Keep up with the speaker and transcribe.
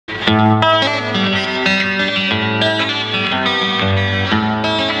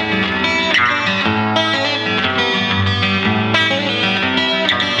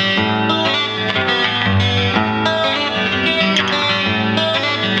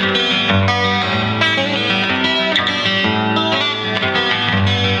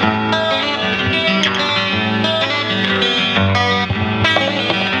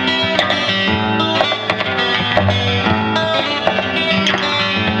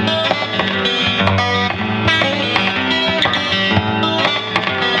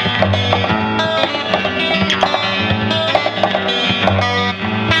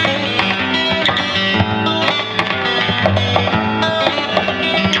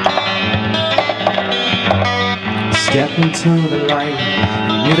Step into the light,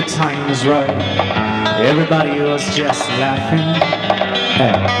 he knew the time was right. Everybody was just laughing.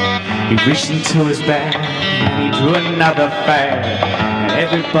 He reached into his bag and he drew another fag, and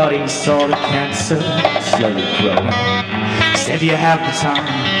everybody saw the cancer slowly growing. Said, do you have the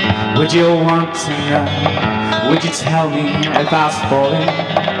time? Would you want to know? Would you tell me if I was falling?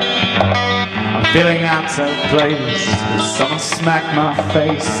 I'm feeling out of place. Someone smacked my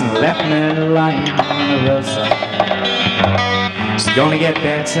face and left me lying on the roadside. It's gonna get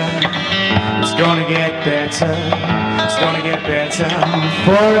better. It's gonna get better. It's gonna get better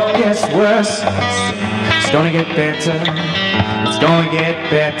before it gets worse. It's gonna get better. It's gonna get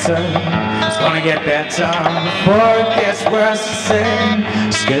better. It's gonna get better before it gets worse.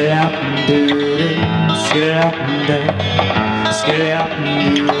 Skid it up and do it. Skid it up and do it. Skid it up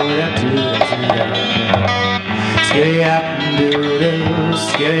and do it. Do it. Skid it up and do it.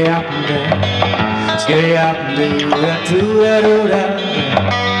 Skid it up and do it. Skid it up and do that, do that, do that.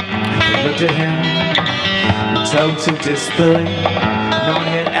 They looked at him in total disbelief. No one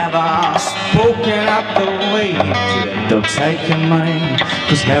had ever spoken up the way he did. Don't take your money,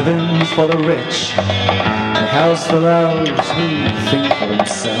 'cause heaven's for the rich and hell's for those who think for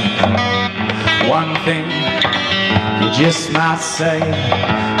themselves. One thing you just might say,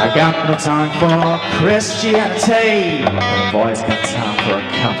 I got no time for Christianity, but I've always got time for a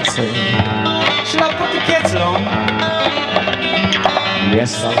cup of tea. Should I put the kettle on?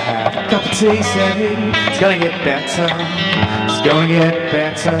 Yes, I'll have a cup of tea, said he. It's gonna get better. It's gonna get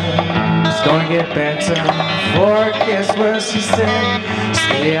better. It's gonna get better before it gets worse, he said.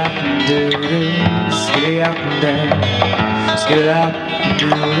 Skid up and do it. Skid up and do. Skid up and do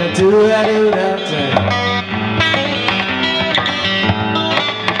that, do that, do that.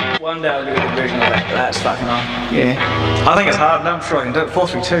 One day I'll do a version of that. That's fucking on. Yeah. I think it's hard. I'm sure I can do it.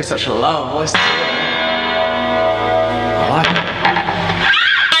 4-3-2 is such a low voice.